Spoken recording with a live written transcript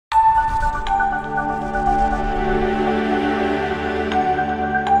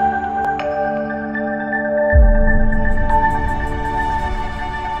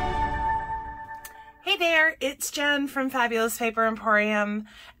Jan from Fabulous Paper Emporium,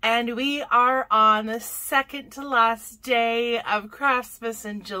 and we are on the second to last day of Craftsmas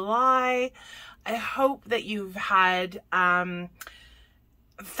in July. I hope that you've had found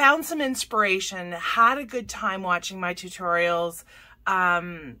some inspiration, had a good time watching my tutorials.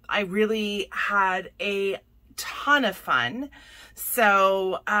 I really had a ton of fun.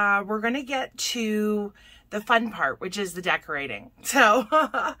 So we're gonna get to the fun part, which is the decorating. So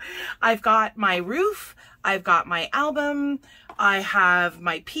I've got my roof, I've got my album, I have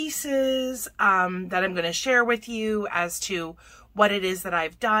my pieces that I'm going to share with you as to what it is that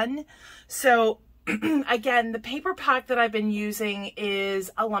I've done. So again, the paper pack that I've been using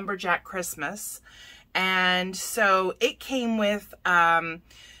is a Lumberjack Christmas. And so it came with a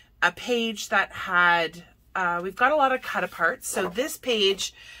page that had, we've got a lot of cut aparts. So this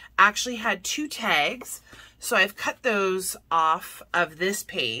page actually had 2 tags. So I've cut those off of this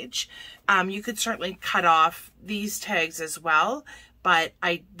page. You could certainly cut off these tags as well, but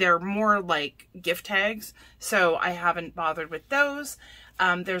they're more like gift tags, so I haven't bothered with those.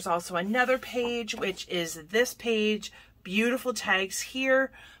 There's also another page, which is this page. Beautiful tags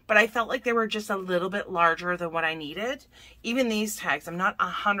here, but I felt like they were just a little bit larger than what I needed. Even these tags, I'm not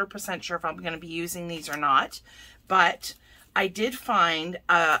 100% sure if I'm going to be using these or not, but I did find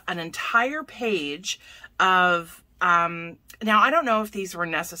an entire page of, now I don't know if these were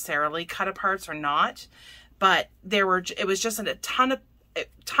necessarily cut aparts or not, but it was just a ton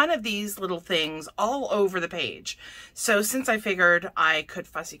of these little things all over the page. So since I figured I could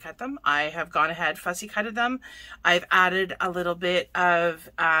fussy cut them, I have gone ahead, fussy cutted them. I've added a little bit of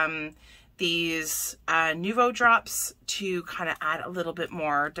these Nuvo drops to kind of add a little bit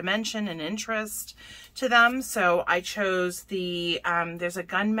more dimension and interest to them. So I chose the, there's a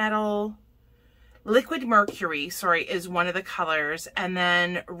gunmetal, liquid mercury, sorry, is one of the colors, and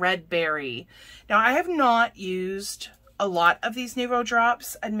then red berry. Now I have not used a lot of these Nuvo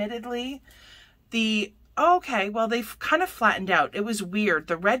drops, admittedly. Okay, well, they've kind of flattened out. It was weird.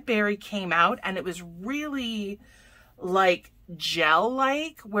 The red berry came out and it was really like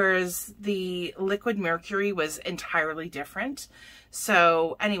gel-like, whereas the liquid mercury was entirely different.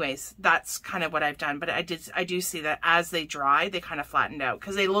 So anyways, that's kind of what I've done. But I do see that as they dry, they kind of flattened out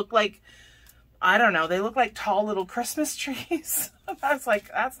because they look like, I don't know, they look like tall little Christmas trees. That's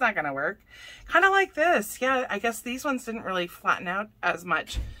not gonna work. Kind of like this. Yeah, I guess these ones didn't really flatten out as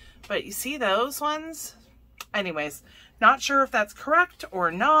much, but you see those ones? Anyways, not sure if that's correct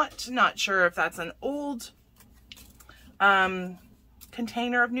or not. Not sure if that's an old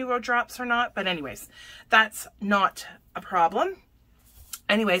container of Nuvo drops or not, but anyways, that's not a problem.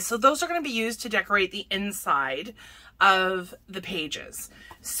 Anyway, so those are going to be used to decorate the inside of the pages.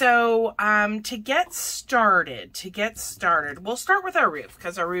 So to get started, we'll start with our roof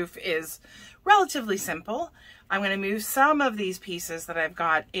because our roof is relatively simple. I'm going to move some of these pieces that I've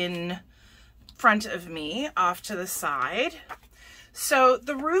got in front of me off to the side. So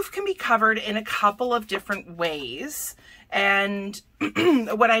the roof can be covered in a couple of different ways. And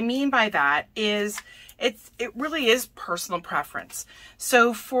what I mean by that is it really is personal preference.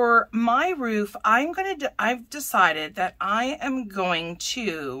 So for my roof, I've decided that I am going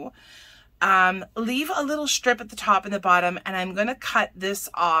to leave a little strip at the top and the bottom, and I'm going to cut this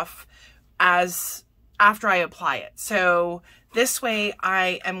off after I apply it. So this way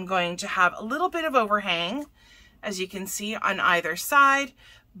I am going to have a little bit of overhang, as you can see, on either side,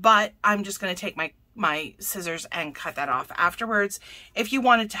 but I'm just going to take my scissors and cut that off afterwards. If you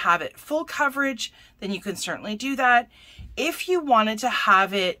wanted to have it full coverage, then you can certainly do that. If you wanted to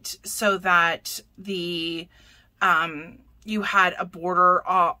have it so that the you had a border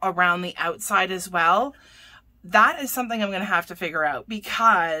around the outside as well, that is something I'm going to have to figure out,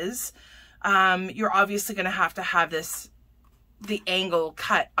 because you're obviously going to have the angle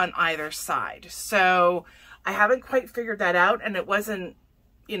cut on either side. So I haven't quite figured that out, and it wasn't,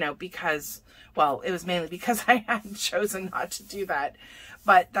 you know, because, well, it was mainly because I had chosen not to do that.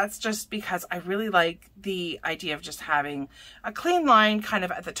 But that's just because I really like the idea of just having a clean line kind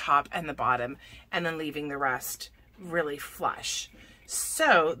of at the top and the bottom, and then leaving the rest really flush.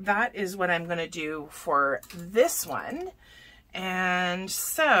 So that is what I'm going to do for this one. And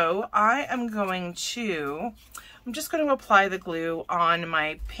so I'm just going to apply the glue on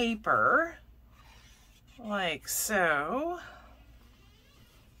my paper like so.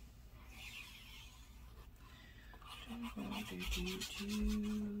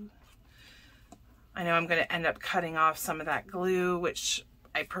 I know I'm going to end up cutting off some of that glue, which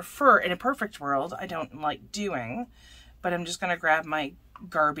I prefer in a perfect world. I don't like doing, but I'm just going to grab my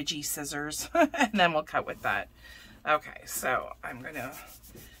garbagey scissors and then we'll cut with that. Okay, so I'm going to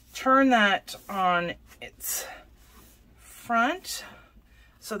turn that on its front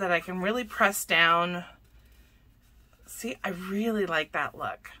so that I can really press down. See, I really like that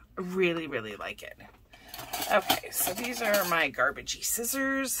look. I really, really like it. Okay, so these are my garbagey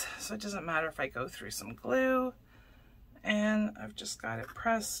scissors, so it doesn't matter if I go through some glue. And I've just got it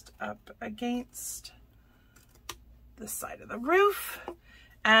pressed up against the side of the roof,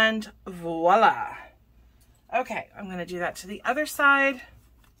 and voila. Okay, I'm going to do that to the other side.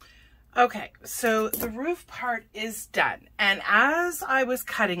 Okay, so the roof part is done, and as I was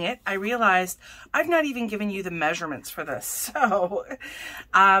cutting it, I realized I've not even given you the measurements for this. So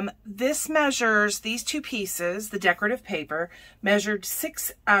this measures, these two pieces, the decorative paper, measured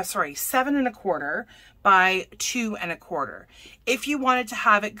 7 1/4 by 2 1/4. If you wanted to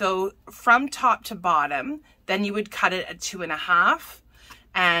have it go from top to bottom, then you would cut it at 2 1/2,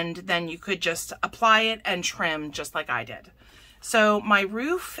 and then you could just apply it and trim just like I did. So my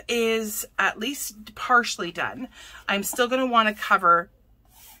roof is at least partially done. I'm still going to want to cover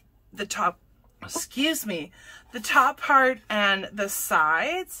the top, the top part and the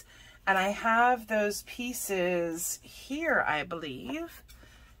sides. And I have those pieces here, I believe.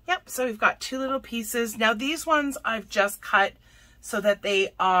 Yep, so we've got 2 little pieces. Now these ones I've just cut so that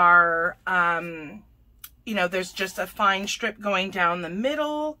they are, you know, there's just a fine strip going down the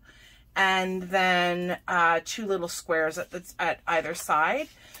middle, and then 2 little squares at either side.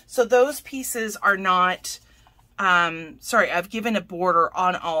 So those pieces are not, sorry, I've given a border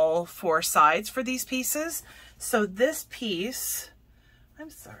on all 4 sides for these pieces. So this piece, I'm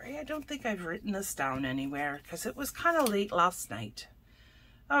sorry, I don't think I've written this down anywhere because it was kind of late last night.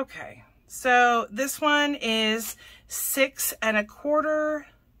 Okay, so this one is 6 1/4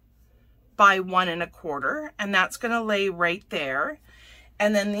 by 1 1/4, and that's going to lay right there.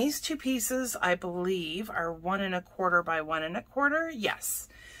 And then these 2 pieces, I believe, are 1 1/4 by 1 1/4. Yes.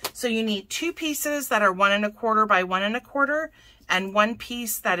 So you need 2 pieces that are 1 1/4 by 1 1/4, and 1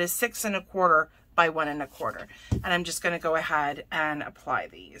 piece that is 6 1/4 by 1 1/4. And I'm just going to go ahead and apply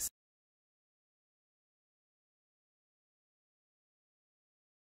these.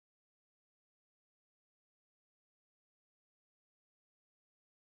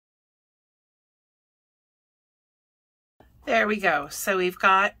 There we go. So we've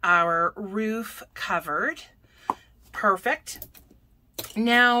got our roof covered. Perfect.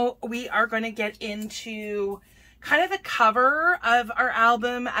 Now we are going to get into kind of the cover of our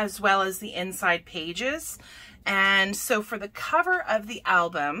album as well as the inside pages. And so for the cover of the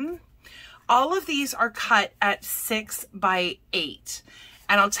album, all of these are cut at 6 by 8.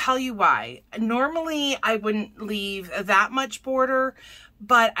 And I'll tell you why. Normally I wouldn't leave that much border,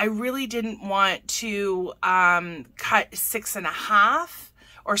 but I really didn't want to cut 6 1/2,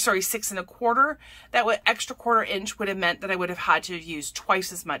 or sorry, 6 1/4. That would, extra 1/4 inch would have meant that I would have had to use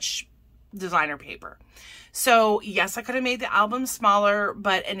twice as much designer paper. So yes, I could have made the album smaller,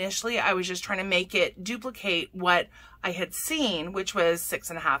 but initially I was just trying to make it duplicate what I had seen, which was 6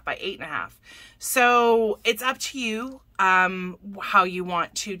 1/2 by 8 1/2. So it's up to you how you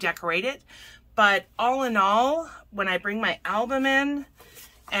want to decorate it. But all in all, when I bring my album in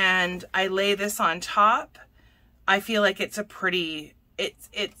and I lay this on top, I feel like it's a pretty,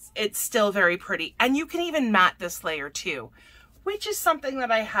 it's still very pretty. And you can even matte this layer too, which is something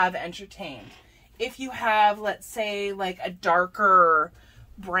that I have entertained. If you have, let's say, like a darker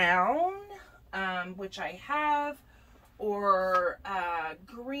brown, which I have, or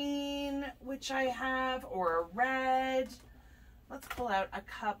green, which I have, or a red. Let's pull out a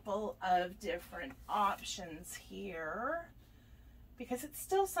couple of different options here, because it's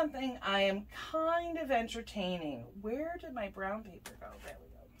still something I am kind of entertaining. Where did my brown paper go? There we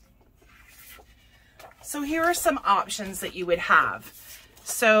go. So here are some options that you would have.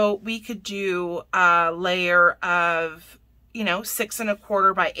 So we could do a layer of, you know, 6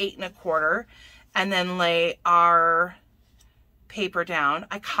 1/4 by 8 1/4, and then lay our paper down.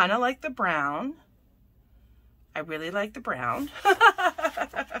 I kind of like the brown. I really like the brown.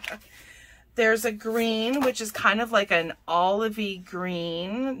 There's a green, which is kind of like an olivey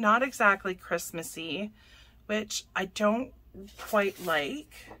green, not exactly Christmassy, which I don't quite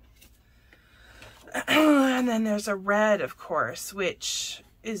like. And then there's a red, of course, which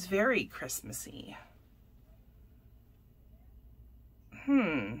is very Christmassy.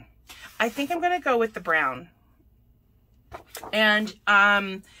 I think I'm going to go with the brown. And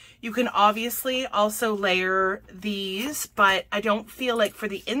you can obviously also layer these, but I don't feel like for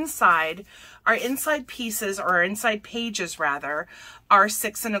the inside, our inside pieces, or our inside pages rather, are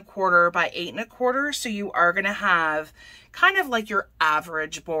 6 1/4 by 8 1/4. So you are going to have kind of like your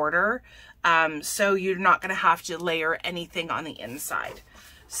average border. So you're not going to have to layer anything on the inside.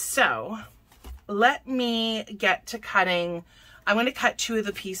 So let me get to cutting. I'm going to cut 2 of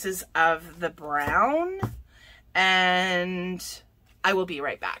the pieces of the brown, and I will be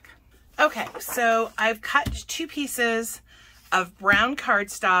right back. Okay, so I've cut 2 pieces of brown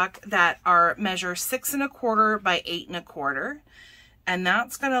cardstock that are measure 6 1/4 by 8 1/4. And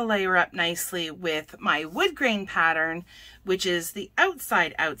that's going to layer up nicely with my wood grain pattern, which is the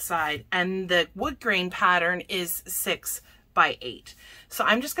outside, and the wood grain pattern is 6 by 8. So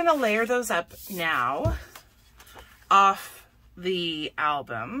I'm just going to layer those up now off the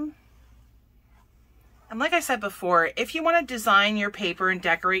album. And like I said before, if you want to design your paper and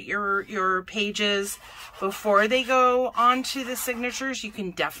decorate your pages before they go onto the signatures, you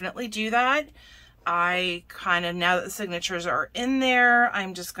can definitely do that. I kind of, now that the signatures are in there,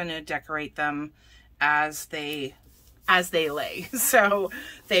 I'm just going to decorate them as they lay. So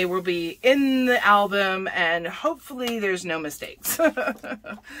they will be in the album, and hopefully there's no mistakes.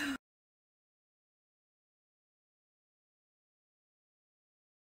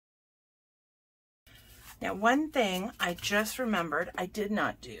 Now, one thing I just remembered I did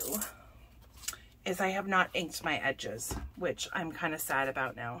not do is I have not inked my edges, which I'm kind of sad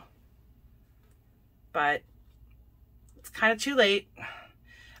about now. But it's kind of too late.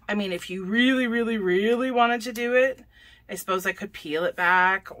 I mean, if you really, really, really wanted to do it, I suppose I could peel it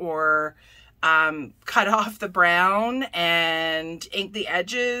back or cut off the brown and ink the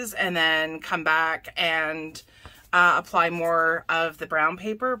edges and then come back and apply more of the brown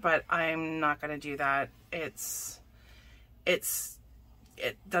paper, but I'm not going to do that. It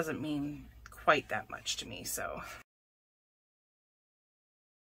doesn't mean quite that much to me, so.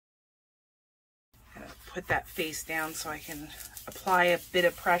 Put that face down so I can apply a bit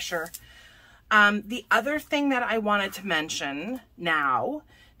of pressure. The other thing that I wanted to mention now,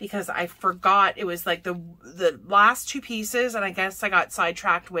 because I forgot, it was like the last 2 pieces, and I guess I got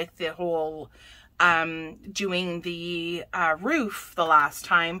sidetracked with the whole doing the roof the last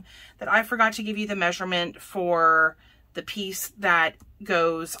time, that I forgot to give you the measurement for the piece that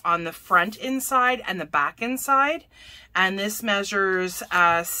goes on the front inside and the back inside. And this measures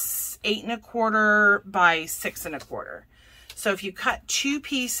 8 1/4 by 6 1/4. So if you cut 2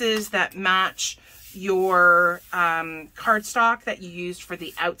 pieces that match your cardstock that you used for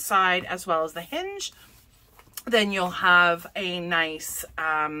the outside as well as the hinge, then you'll have a nice,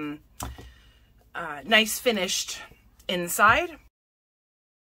 nice finished inside.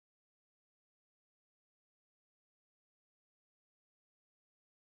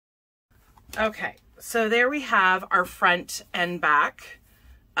 Okay, so there we have our front and back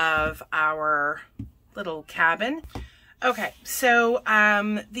of our little cabin. Okay, so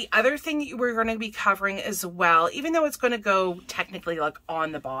the other thing that we're going to be covering as well, even though it's going to go technically like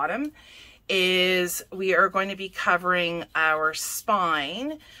on the bottom, is we are going to be covering our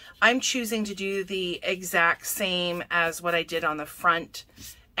spine. I'm choosing to do the exact same as what I did on the front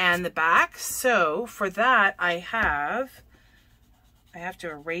and the back. So for that, I have to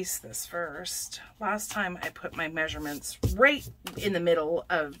erase this first. Last time I put my measurements right in the middle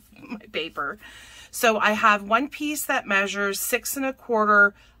of my paper. So I have one piece that measures 6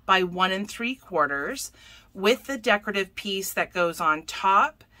 1/4 by 1 3/4 with the decorative piece that goes on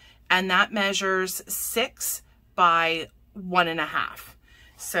top, and that measures 6 by 1 1/2.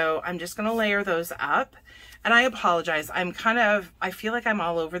 So I'm just going to layer those up. And I apologize. I feel like I'm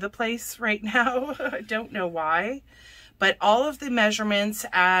all over the place right now. I don't know why. But all of the measurements,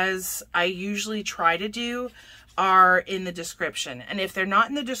 as I usually try to do, are in the description. And if they're not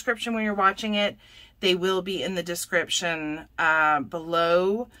in the description when you're watching it, they will be in the description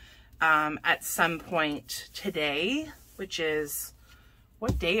below at some point today, which is,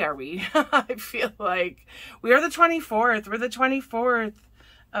 what day are we? I feel like we are the 24th. We're the 24th,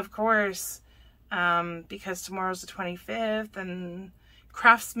 of course, because tomorrow's the 25th and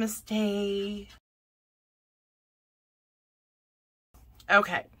Craftsmas Day.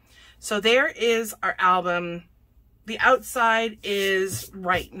 Okay, so there is our album. The outside is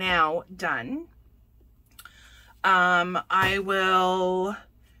right now done. I will,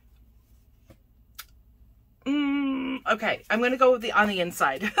 okay, I'm going to go with on the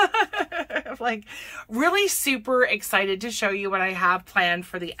inside. I'm like really super excited to show you what I have planned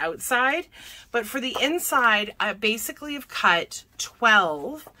for the outside. But for the inside, I basically have cut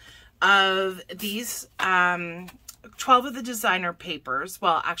 12 of these, 12 of the designer papers.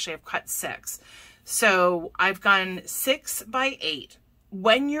 Well, actually I've cut 6. So I've gone 6 by 8.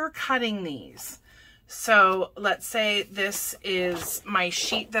 When you're cutting these, so let's say this is my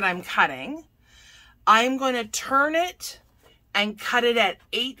sheet that I'm cutting, I'm going to turn it and cut it at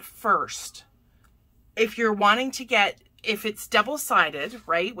 8 first. If you're wanting to get if it's double-sided,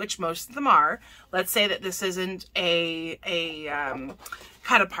 right, which most of them are, let's say that this isn't a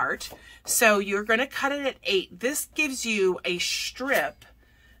cut apart. So you're going to cut it at 8. This gives you a strip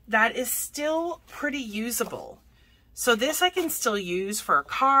that is still pretty usable. So this I can still use for a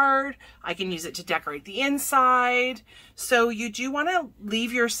card. I can use it to decorate the inside. So you do want to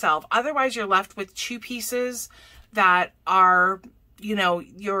leave yourself, otherwise you're left with 2 pieces that are, you know,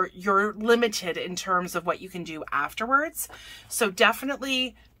 you're limited in terms of what you can do afterwards. So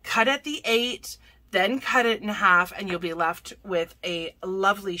definitely cut at the 8, then cut it in half, and you'll be left with a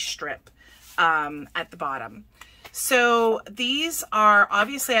lovely strip at the bottom. So these are,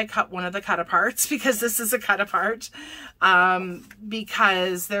 obviously I cut one of the cut aparts because this is a cut apart,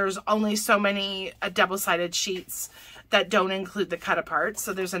 because there's only so many double-sided sheets that don't include the cut apart.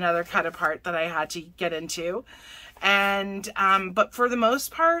 So there's another cut apart that I had to get into. And, but for the most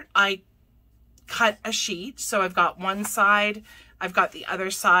part, I cut a sheet. So I've got one side, I've got the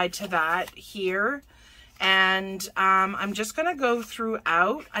other side to that here. And I'm just going to go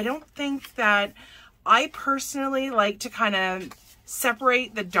throughout. I don't think that, I personally like to kind of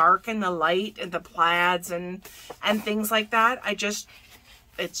separate the dark and the light and the plaids and things like that.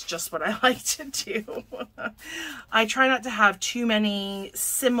 It's just what I like to do. I try not to have too many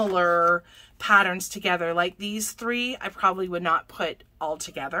similar patterns together. Like these 3, I probably would not put all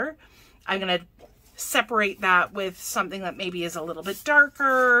together. I'm going to separate that with something that maybe is a little bit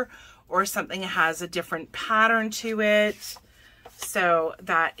darker or something that has a different pattern to it. So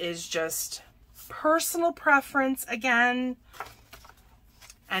that is just personal preference again,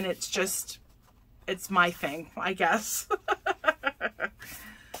 and it's my thing, I guess.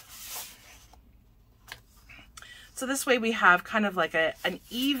 So this way we have kind of like an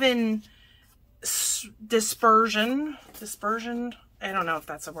even dispersion, I don't know if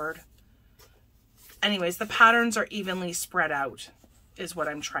that's a word. Anyways, the patterns are evenly spread out is what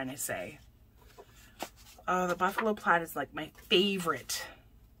I'm trying to say. Oh, the buffalo plaid is like my favorite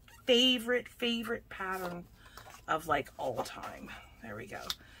pattern of like all time. There we go.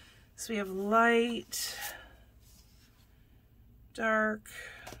 So we have light, dark.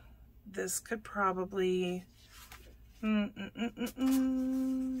 This could probably, if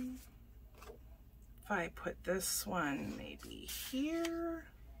I put this one maybe here.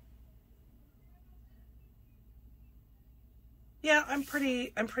 Yeah, I'm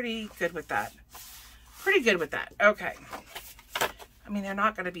pretty good with that. Okay. I mean, they're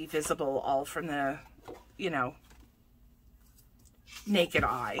not going to be visible all from the, you know, naked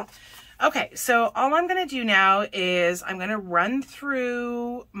eye. Okay, so all I'm going to do now is I'm going to run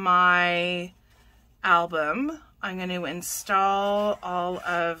through my album. I'm going to install all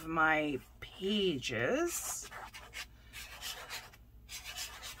of my pages.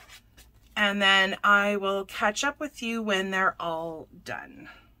 And then I will catch up with you when they're all done.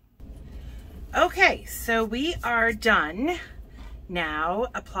 Okay, so we are done now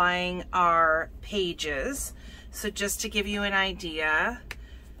applying our pages. So just to give you an idea,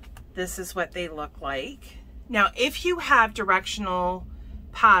 this is what they look like. Now, if you have directional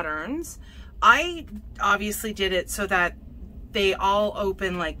patterns, I obviously did it so that they all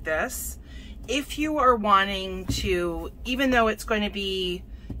open like this. If you are wanting to, even though it's going to be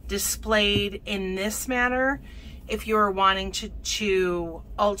displayed in this manner, if you're wanting to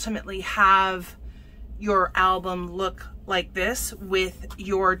ultimately have your album look like this with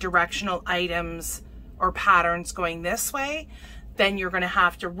your directional items or patterns going this way, then you're going to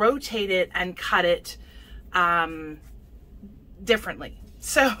have to rotate it and cut it differently.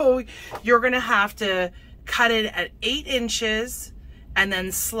 So you're going to have to cut it at 8 inches and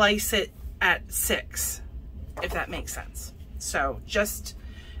then slice it at 6, if that makes sense. So just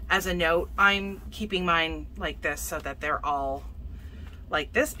as a note, I'm keeping mine like this so that they're all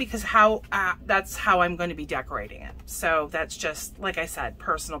like this, because that's how I'm going to be decorating it. So that's just, like I said,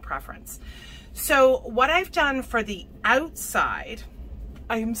 personal preference. So what I've done for the outside,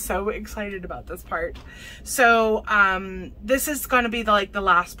 I'm so excited about this part. So this is going to be the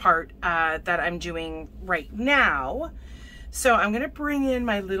last part that I'm doing right now. So I'm going to bring in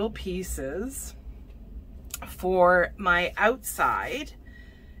my little pieces for my outside,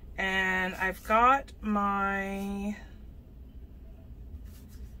 and I've got my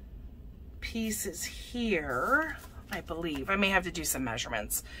pieces here, I believe. I may have to do some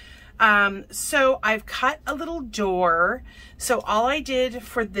measurements. So I've cut a little door. So all I did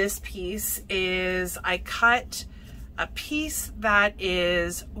for this piece is I cut a piece that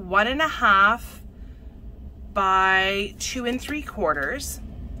is 1.5 by 2 3/4.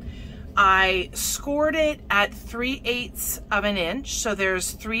 I scored it at 3/8 of an inch. So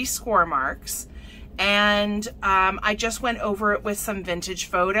there's 3 score marks. And I just went over it with some vintage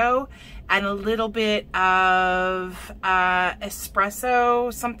photo and a little bit of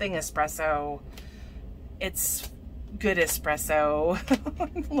espresso, something espresso. It's good espresso.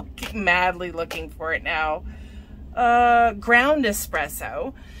 I'm madly looking for it now. Ground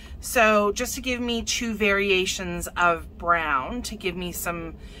espresso. So just to give me 2 variations of brown to give me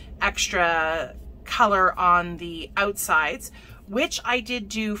some extra color on the outsides, which I did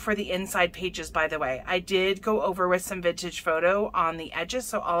do for the inside pages, by the way. I did go over with some vintage photo on the edges,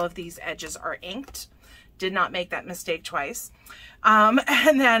 so all of these edges are inked. Did not make that mistake twice.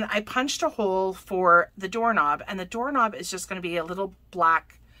 And then I punched a hole for the doorknob, and the doorknob is just going to be a little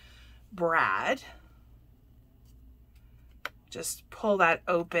black brad. Just pull that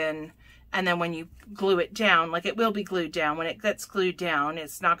open, and then when you glue it down, like it will be glued down, when it gets glued down,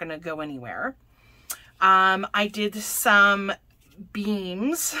 it's not going to go anywhere. I did some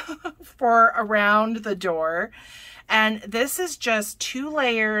beams for around the door, and this is just 2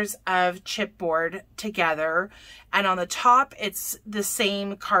 layers of chipboard together, and on the top it's the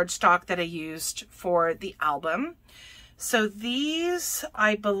same cardstock that I used for the album. So these,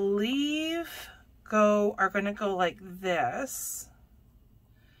 I believe, are going to go like this.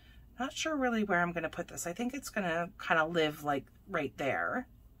 Not sure really where I'm going to put this. I think it's going to kind of live like right there.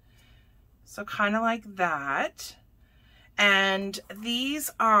 So kind of like that. And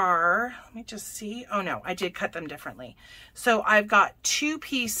these are, let me just see. Oh no, I did cut them differently. So I've got 2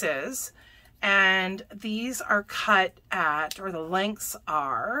 pieces, and these are cut at, or the lengths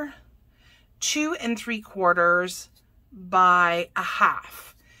are 2 3/4 by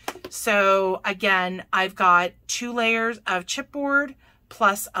 1/2. So again, I've got 2 layers of chipboard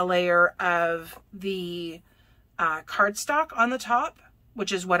plus a layer of the cardstock on the top,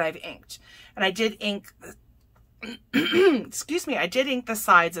 which is what I've inked. And I did ink, excuse me, I did ink the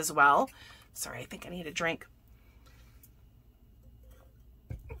sides as well. Sorry, I think I need a drink.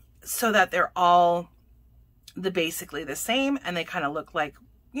 So that they're all basically the same, and they kind of look like,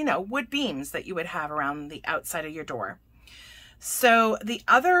 you know, wood beams that you would have around the outside of your door. So the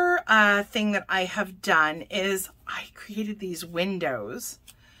other thing that I have done is I created these windows.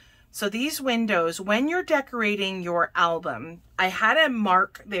 So these windows, when you're decorating your album, I had a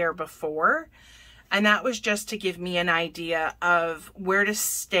mark there before, and that was just to give me an idea of where to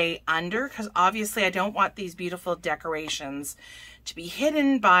stay under, because obviously I don't want these beautiful decorations to be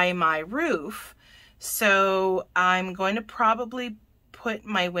hidden by my roof. So I'm going to probably put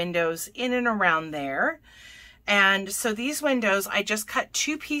my windows in and around there. And so these windows, I just cut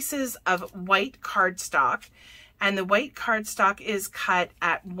 2 pieces of white cardstock, and the white cardstock is cut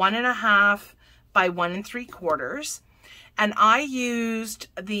at 1.5 by 1 3/4. And I used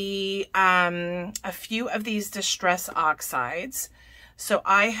the a few of these distress oxides. So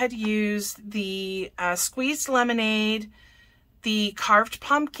I had used the squeezed lemonade, the carved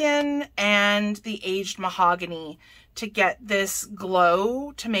pumpkin, and the aged mahogany to get this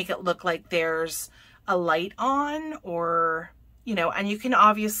glow, to make it look like there's a light on, or, you know, and you can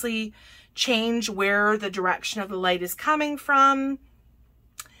obviously change where the direction of the light is coming from.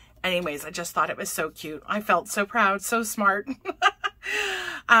 Anyways, I just thought it was so cute. I felt so proud, so smart.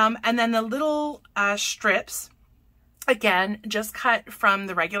 And then the little strips, again, just cut from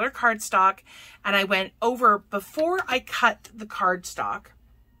the regular cardstock, and I went over, before I cut the cardstock,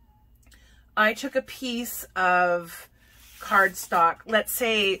 I took a piece of cardstock, let's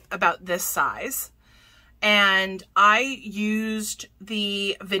say about this size, and I used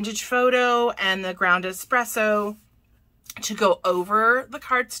the vintage photo and the ground espresso to go over the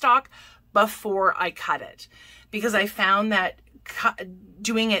cardstock before I cut it, because I found that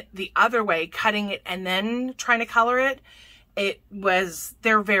doing it the other way, cutting it and then trying to color it,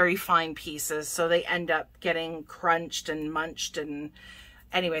 they're very fine pieces, so they end up getting crunched and munched, and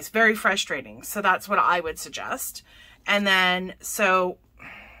anyways, very frustrating. So that's what I would suggest. And then, so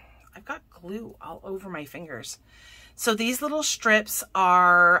I've got glue all over my fingers. So these little strips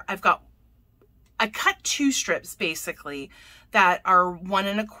are, I cut 2 strips basically that are 1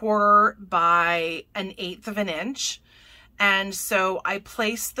 1/4 by 1/8 of an inch. And so I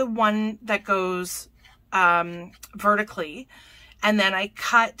placed the one that goes vertically, and then I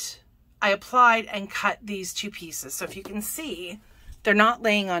applied and cut these 2 pieces. So if you can see, they're not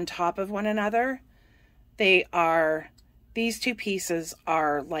laying on top of one another. These 2 pieces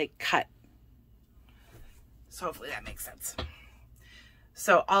are like cut. So hopefully that makes sense.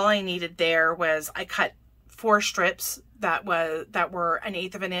 So all I needed there was, I cut 4 strips that were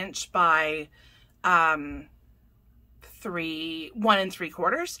 1/8 of an inch by 1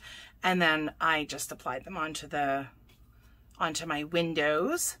 3/4, and then I just applied them onto onto my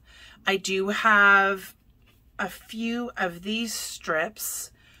windows. I do have a few of these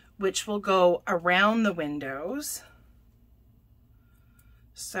strips which will go around the windows.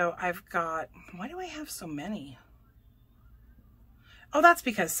 So I've got, why do I have so many? Oh, that's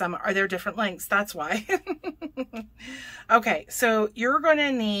because some are there different lengths. That's why. Okay, so you're going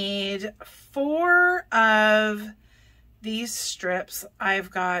to need 4 of these strips.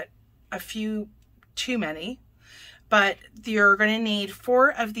 I've got a few too many, but you're going to need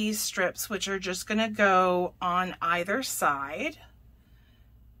 4 of these strips, which are just going to go on either side.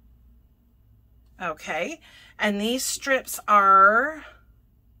 Okay, and these strips are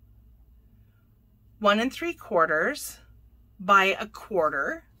 1 3/4 by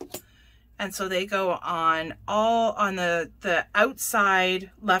 1/4, and so they go on all on the outside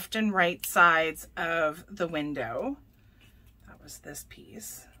left and right sides of the window. That was this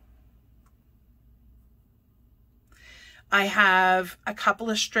piece. I have a couple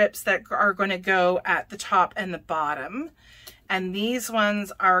of strips that are going to go at the top and the bottom, and these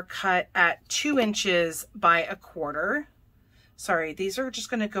ones are cut at 2 inches by 1/4. Sorry, these are just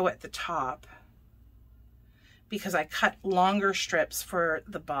going to go at the top, because I cut longer strips for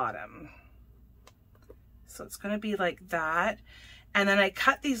the bottom. So it's going to be like that. And then I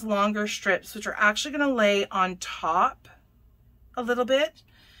cut these longer strips, which are actually going to lay on top a little bit.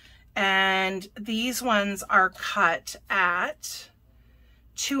 And these ones are cut at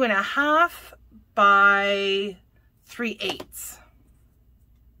 2.5 by 3/8.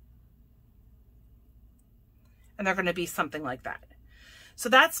 And they're going to be something like that. So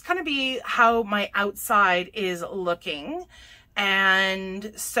that's going to be how my outside is looking.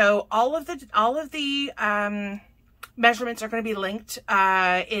 And so all of the measurements are going to be linked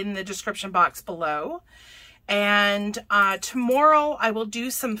in the description box below. And tomorrow I will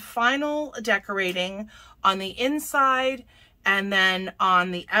do some final decorating on the inside, and then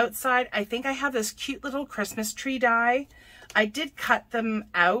on the outside, I think I have this cute little Christmas tree die. I did cut them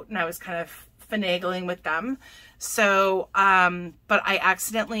out and I was kind of finagling with them. So, but I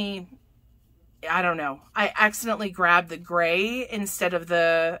accidentally, I don't know, I accidentally grabbed the gray instead of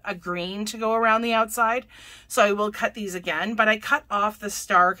a green to go around the outside. So I will cut these again, but I cut off the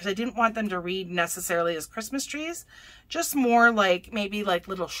star because I didn't want them to read necessarily as Christmas trees. Just more like, maybe like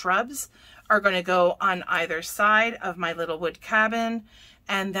little shrubs are going to go on either side of my little wood cabin.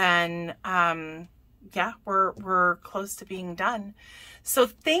 And then, yeah, we're close to being done. So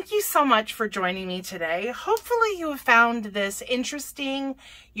thank you so much for joining me today. Hopefully you have found this interesting.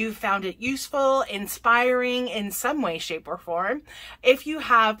 You found it useful, inspiring in some way, shape, or form. If you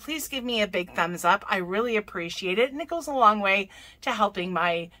have, please give me a big thumbs up. I really appreciate it, and it goes a long way to helping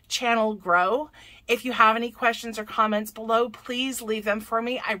my channel grow. If you have any questions or comments below, please leave them for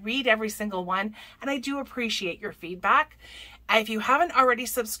me. I read every single one, and I do appreciate your feedback. If you haven't already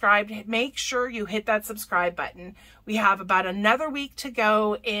subscribed, make sure you hit that subscribe button. We have about another week to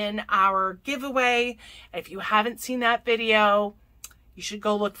go in our giveaway. If you haven't seen that video, you should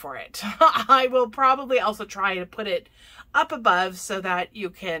go look for it. I will probably also try to put it up above so that you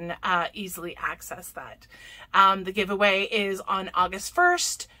can easily access that. The giveaway is on August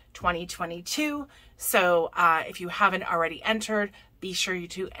 1st, 2022. So if you haven't already entered, be sure you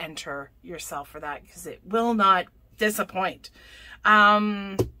to enter yourself for that, because it will not disappoint.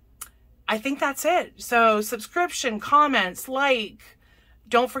 I think that's it. So subscription, comments, like,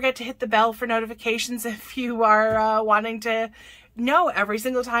 don't forget to hit the bell for notifications if you are wanting to know every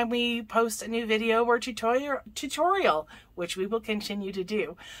single time we post a new video or tutorial, which we will continue to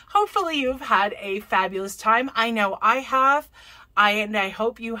do. Hopefully you've had a fabulous time. I know I have. And I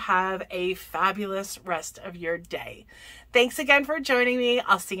hope you have a fabulous rest of your day. Thanks again for joining me.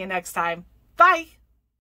 I'll see you next time. Bye.